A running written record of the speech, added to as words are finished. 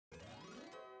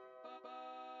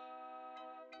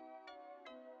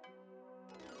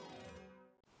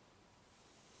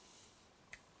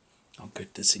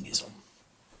good this thing is on.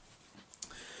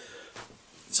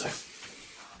 So,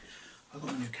 I've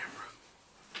got a new camera,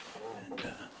 and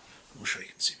I'm not sure you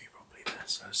can see me properly there,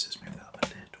 so let's just move that up a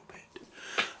little bit.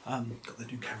 Got the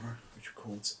new camera, which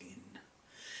records in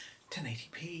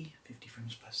 1080p, 50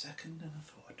 frames per second, and I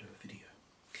thought I'd do a video.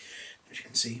 As you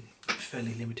can see, I'm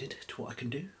fairly limited to what I can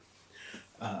do.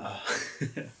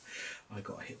 I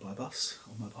got hit by a bus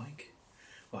on my bike.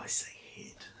 Well, I say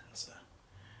hit, that's a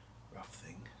rough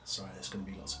thing. Sorry, there's going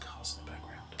to be lots of cars in the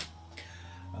background.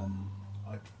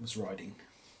 I was riding,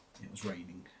 it was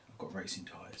raining, I've got racing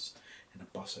tyres, and a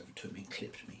bus overtook me and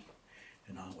clipped me,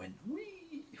 and I went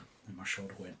whee, and my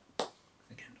shoulder went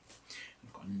again.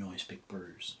 I've got a nice big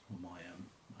bruise on my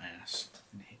ass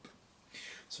and hip.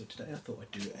 So today I thought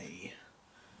I'd do a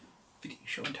video,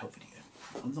 show and tell video.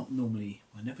 I'm not normally,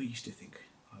 I never used to think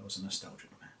I was a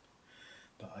nostalgic man,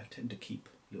 but I tend to keep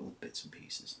little bits and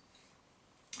pieces,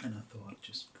 and I thought I'd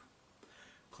just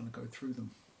kind of go through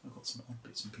them. I've got some odd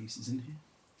bits and pieces in here,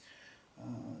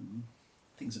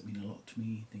 things that mean a lot to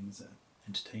me, things that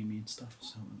entertain me and stuff.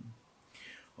 So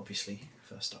obviously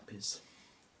first up is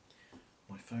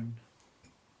my phone.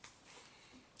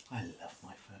 I love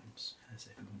my phones, as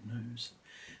everyone knows.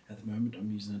 At the moment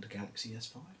I'm using the Galaxy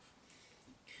S5.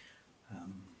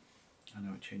 I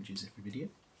know it changes every video,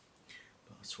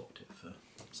 but I swapped it for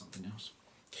something else.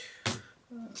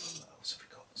 What else have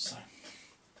we got? So,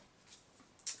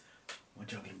 my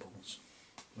juggling balls.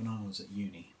 When I was at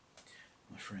uni,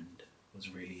 my friend was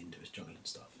really into his juggling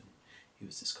stuff, and he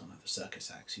was this kind of a circus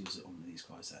act. He was one of these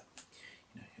guys that,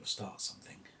 you know, he'll start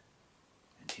something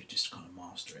and he'll just kind of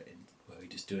master it, and well, he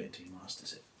just do it until he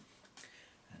masters it.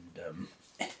 And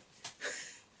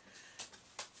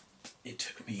it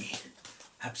took me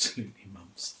absolutely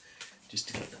months just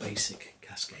to get the basic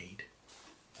cascade.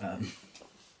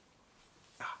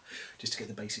 Just to get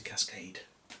the basic cascade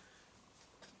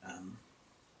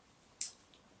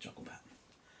juggle pattern,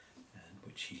 and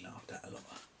which he laughed at a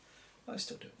lot. But I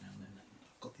still do it now and then. And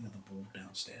I've got the other ball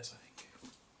downstairs, I think.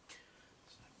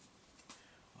 So,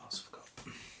 what else have I got?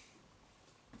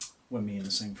 When me and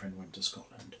the same friend went to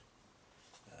Scotland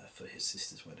for his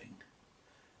sister's wedding,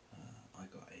 I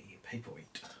got a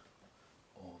paperweight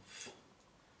of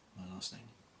my last name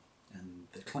and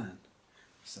the clan,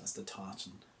 so that's the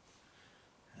tartan,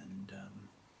 and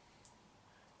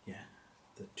yeah,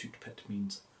 the toot pet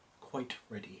means quite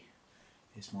ready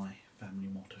is my family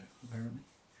motto apparently,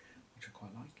 which I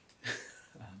quite like.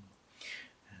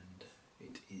 And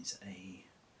it is a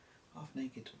half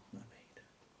naked mermaid,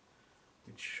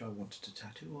 which I wanted to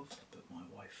tattoo of, but my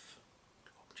wife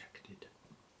objected.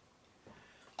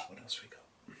 What else we got?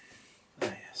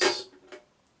 Ah yes,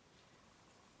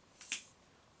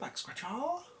 back scratcher.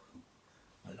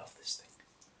 I love this thing.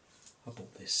 I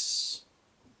bought this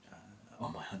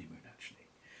on my honeymoon actually,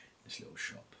 this little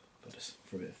shop, but it's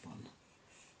for a bit of fun,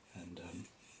 and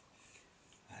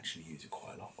I actually use it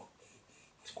quite a lot.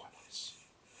 It's quite nice.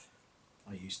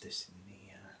 I used this in the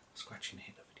scratching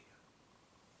Hitler video.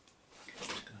 I'm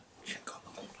just going to check on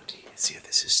the quality, see if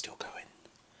this is still going.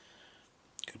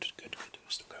 Good, good, good,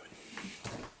 it's still going.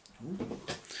 Ooh.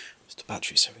 It's the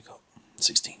battery, so we got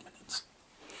 16 minutes.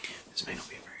 This may not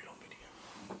be a very long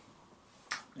video.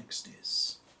 Next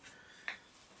is,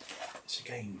 it's a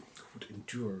game called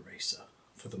Enduro Racer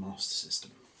for the Master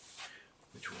System,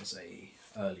 which was a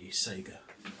early Sega.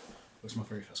 It was my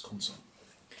very first console,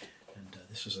 and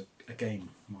this was a game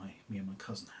me and my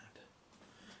cousin had.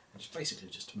 It's basically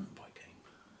just a motorbike game,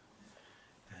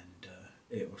 and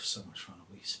it was so much fun.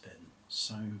 We spent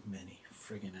so many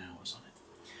friggin' hours on it,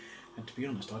 and to be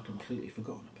honest, I'd completely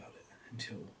forgotten about it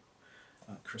until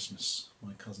Christmas.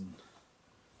 My cousin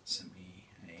sent me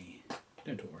a,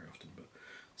 don't talk very often, but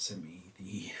sent me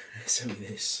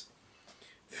this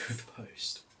through the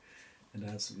post, and I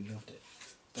absolutely loved it.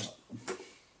 But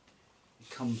it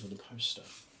comes with a poster.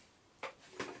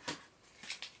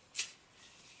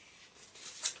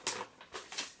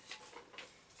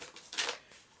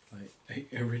 Like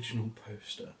a original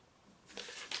poster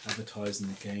advertising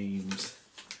the games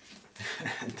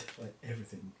and like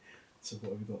everything. So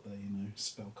what have we got there? You know,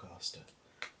 Spellcaster,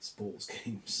 sports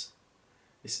games.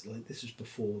 This was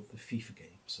before the FIFA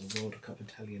games, so World Cup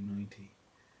Italia '90,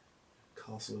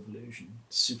 Castle of Illusion,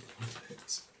 Super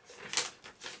Olympics.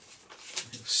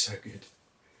 It was so good.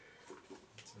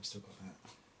 So I've still got that.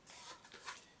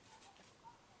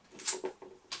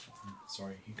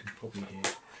 Sorry, you can probably hear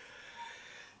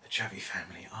the Chavi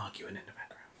family arguing in the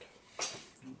background.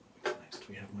 Next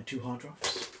we have my 2 hard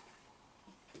drives.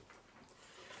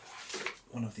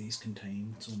 One of these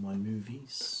contains all my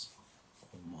movies,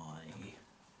 all my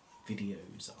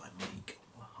videos that I make,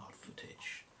 all my hard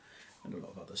footage, and a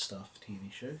lot of other stuff,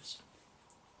 TV shows.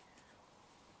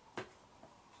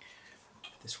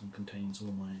 This one contains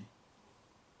all my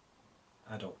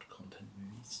adult content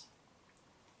movies.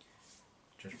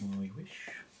 Judge me all you wish.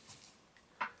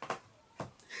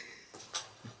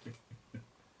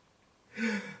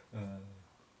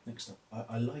 Next up,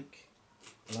 I like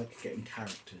getting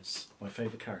characters, my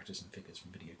favourite characters and figures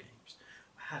from video games.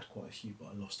 I had quite a few, but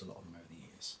I lost a lot of them over the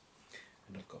years.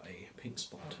 And I've got a pink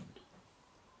Spartan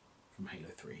from Halo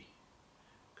 3,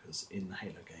 because in the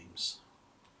Halo games,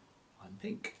 I'm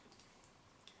pink.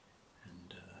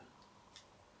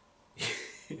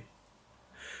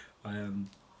 And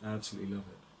I absolutely love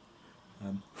it.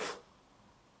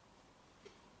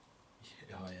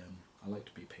 I like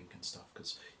to be pink and stuff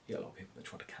because you get a lot of people that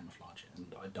try to camouflage it,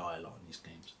 and I die a lot in these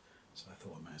games, so I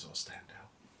thought I might as well stand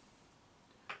out.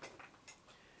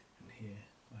 And here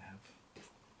I have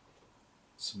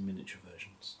some miniature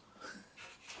versions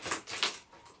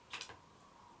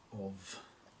of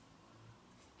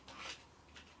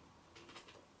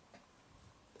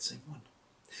the same one.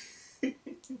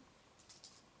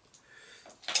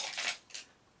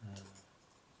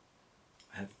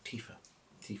 I have Tifa.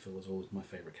 Tifa was always my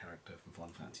favourite character from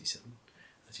Final Fantasy VII.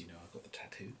 As you know, I've got the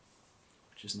tattoo,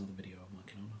 which is another video I'm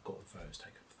working on. I've got the photos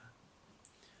taken for that,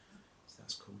 so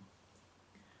that's cool.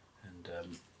 And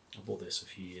I bought this a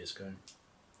few years ago,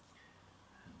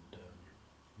 and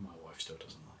my wife still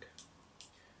doesn't like it.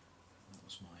 That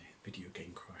was my video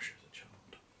game crush as a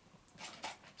child.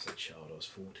 As a child, I was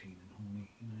 14 and horny,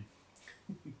 you know.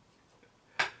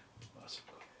 But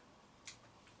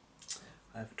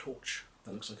I have a torch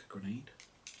that looks like a grenade,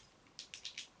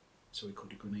 so we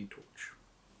called it grenade torch.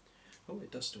 Oh,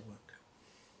 it does still work.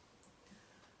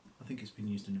 I think it's been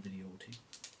used in a video or two.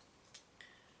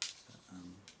 But,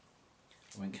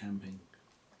 I went camping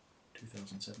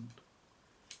 2007,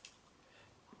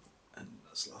 and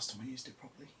that's the last time I used it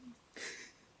properly.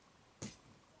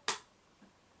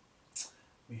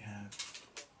 We have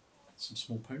some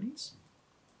small ponies.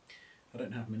 I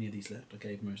don't have many of these left. I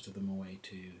gave most of them away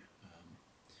to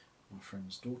my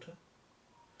friend's daughter,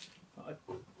 but I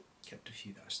kept a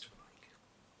few that I still like.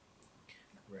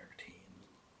 Rarity, and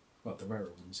well, the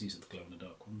rarer ones, these are the glow in the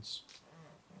dark ones.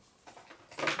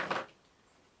 I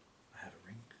have a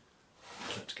ring.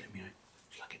 I'd like to get me out,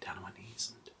 like it down on my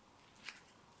knees, and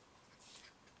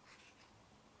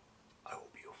I will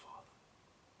be your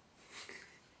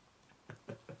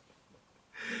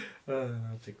father.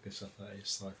 I picked this up at a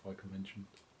sci-fi convention,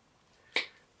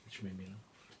 which made me laugh.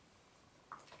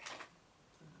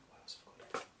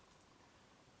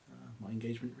 My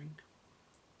engagement ring.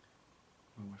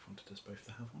 My wife wanted us both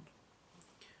to have one.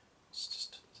 It's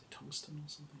just, is it tungsten or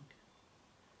something?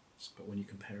 But when you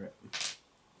compare it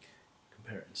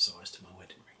in size to my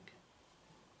wedding ring,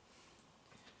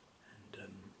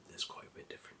 and there's quite a bit of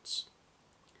difference.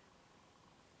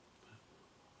 But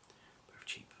both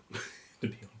cheap, to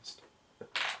be honest.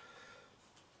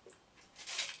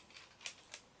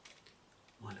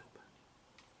 My Little Pony.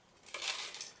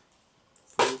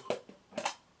 Full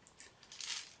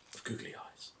of googly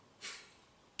eyes.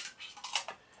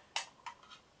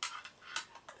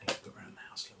 I think I've got around the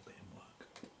house a little bit in work.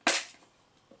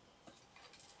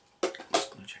 I'm just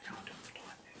going to check how I'm doing for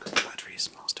time here because the battery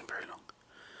isn't lasting very long.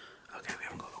 Okay, we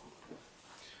haven't got long.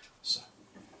 So,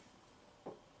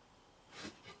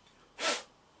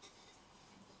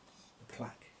 the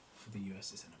plaque for the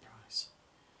USS Enterprise.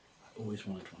 I always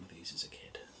wanted one of these as a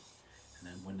kid, and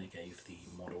then when they gave the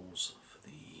models for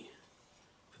the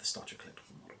Starter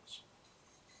collectible models,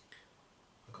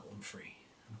 I got one free,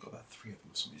 and I got about 3 of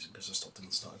them for some reason because I stopped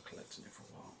and started collecting it for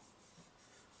a while.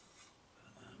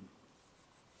 But,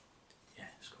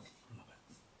 yeah, it's cool. I love it.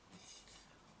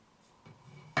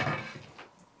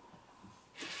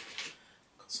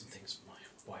 Got some things. My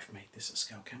wife made this at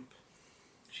Scout Camp.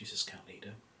 She's a Scout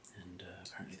leader, and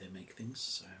apparently they make things,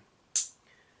 so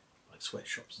like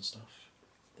sweatshops and stuff.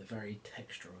 The very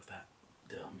texture of that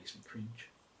makes me cringe.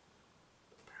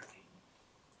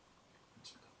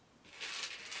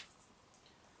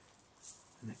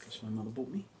 A necklace my mother bought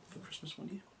me for Christmas one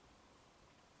year.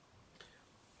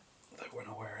 Although when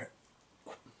I wear it,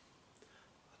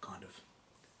 I kind of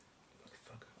look like a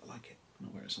fucker. I like it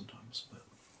when I wear it sometimes, but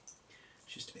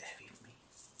it's just a bit heavy for me.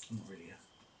 I'm not really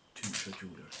too much of a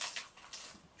jewelry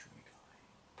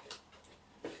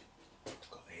guy. I've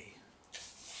got a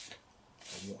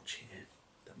watch here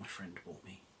that my friend bought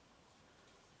me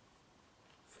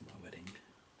for my wedding.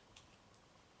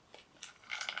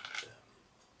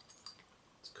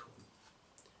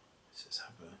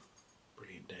 Have a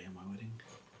brilliant day on my wedding.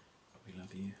 We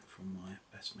love you, from my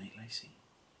best mate Lacey.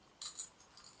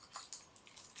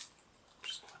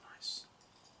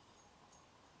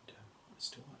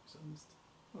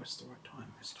 it's the right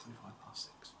time. It's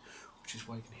 6:25, which is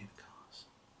why you can hear the cars.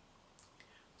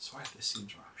 Sorry if this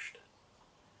seems rushed,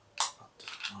 but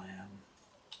I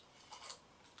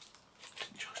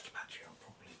didn't charge the battery up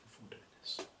properly before doing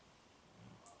this.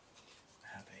 I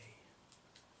have a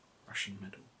Russian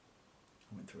medal.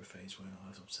 I went through a phase where I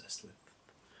was obsessed with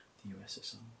the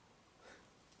USSR,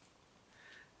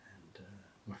 and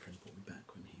my friend brought me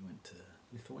back when he went to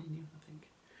Lithuania, I think.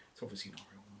 It's obviously not a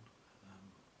real one.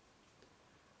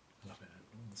 I love it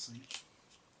all the same.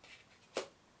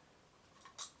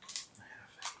 I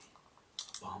have a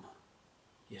Obama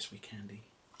Yes We Candy.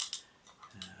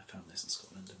 I found this in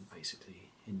Scotland, and basically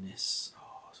in this,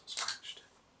 oh, it's all scratched.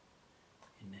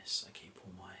 In this I keep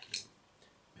all my little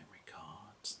memory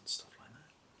cards and stuff like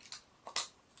that.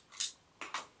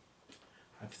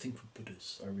 I have a thing for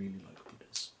Buddhas. I really like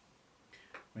Buddhas.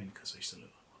 Mainly because I used to look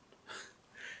like one.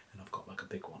 And I've got like a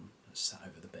big one that's sat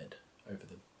over the bed, over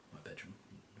my bedroom.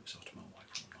 It looks after my wife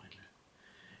from mine now.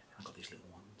 And I've got these little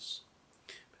ones.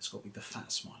 But it's got to be the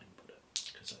fat smiling Buddha,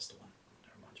 because that's the one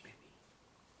that reminds me of me.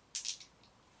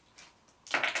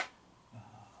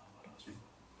 What else?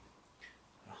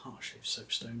 A heart-shaped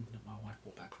soapstone that my wife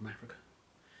brought back from Africa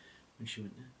when she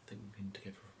went there. I think we've been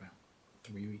together for about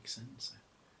 3 weeks then, so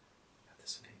I've had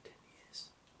this for nearly 10 years.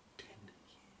 10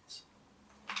 years.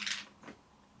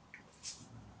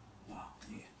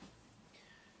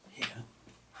 Here.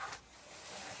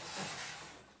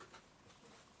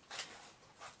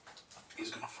 These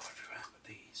are going to fall everywhere, but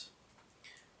these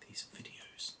are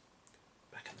videos.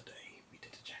 Back in the day, we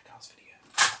did a Jackass video,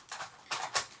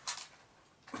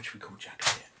 which we called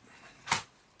Jackass,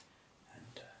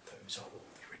 and those are all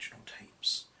the original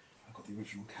tapes. I've got the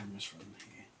original cameras from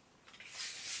here.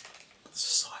 Look at the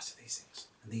size of these things,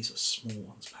 and these are small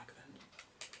ones back then.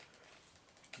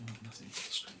 Nothing for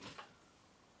the screen.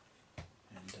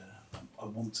 And I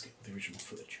want to get the original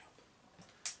footage up,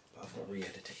 but I've got to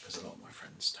re-edit it because a lot of my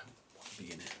friends don't want to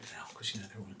be in it now, because you know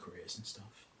they're all in careers and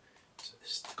stuff. So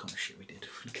this is the kind of shit we did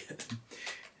would get them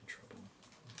in trouble.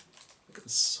 Look at the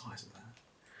size of that.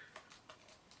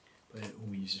 But it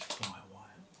all uses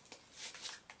firewire,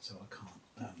 so I can't.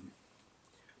 I need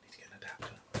to get an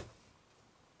adapter.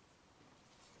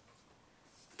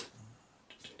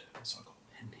 So I've got a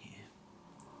pen here,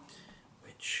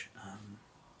 which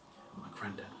my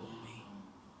granddad bought me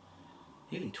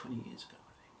nearly 20 years ago,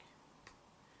 I think.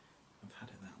 I've had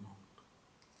it that long.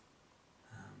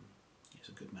 He was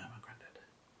a good man, my granddad.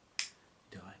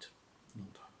 He died a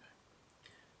long time ago.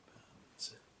 But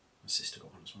my sister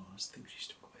got one as well. I think she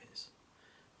still got his.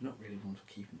 I'm not really one for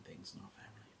keeping things in our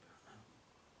family, but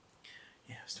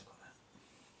yeah, I've still got that.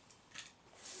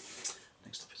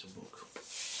 Next up is a book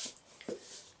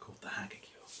called The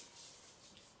Hagakure,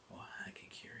 or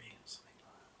Hagakure, or something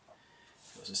like that.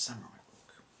 It was a samurai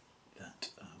book that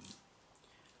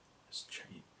has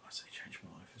changed my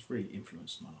life. It's really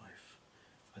influenced my life.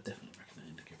 I definitely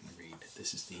recommend giving a read.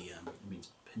 This is the it means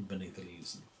Pin Beneath the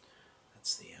Leaves, and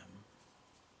that's the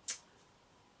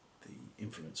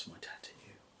influence of my tattoo,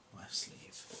 my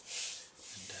sleeve.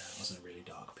 And I was in a really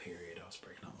dark period. I was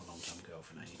breaking up with a long-time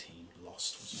girlfriend at 18,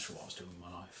 lost, wasn't sure what I was doing with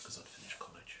my life because I'd finished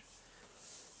college.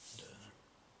 And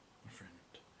my friend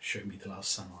showed me the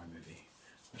last samurai movie,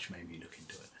 which made me look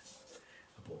into it.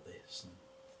 I bought this, and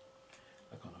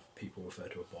people refer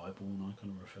to a Bible, and I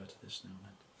kind of refer to this now and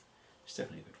then. It's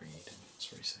definitely a good read, and it's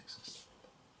very sexist.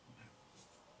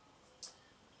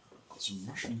 I've got some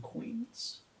Russian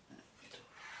coins. I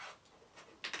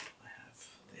have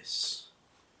this,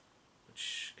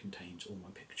 which contains all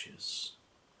my pictures,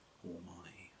 all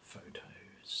my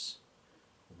photos,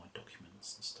 all my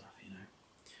documents and stuff, you know.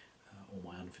 All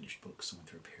my unfinished books. I went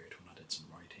through a period when I did some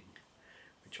writing,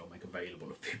 which I'll make available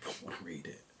if people want to read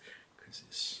it, because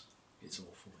it's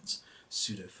awful. It's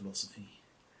pseudo-philosophy.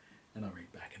 And I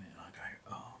read back in it and I go,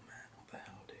 oh man, what the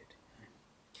hell, dude?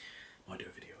 Might do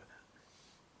a video of that.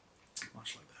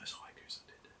 Much like those haikus I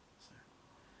did. So,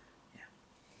 yeah.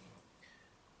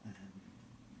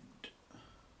 And,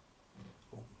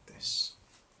 oh, this.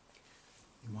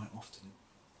 You might often,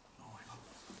 oh hang on.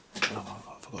 No,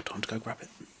 I forgot time to go grab it.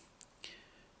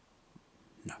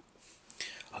 No.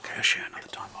 Okay, I'll share another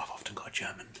time. I've often got a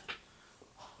German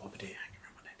bobbity hanging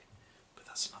around my neck. But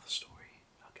that's another story.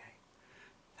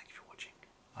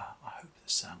 I hope the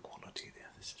sound quality there,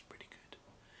 this is pretty good.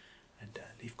 And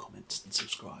leave comments and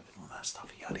subscribe and all that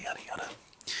stuff, yada yada yada.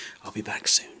 I'll be back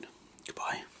soon.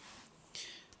 Goodbye.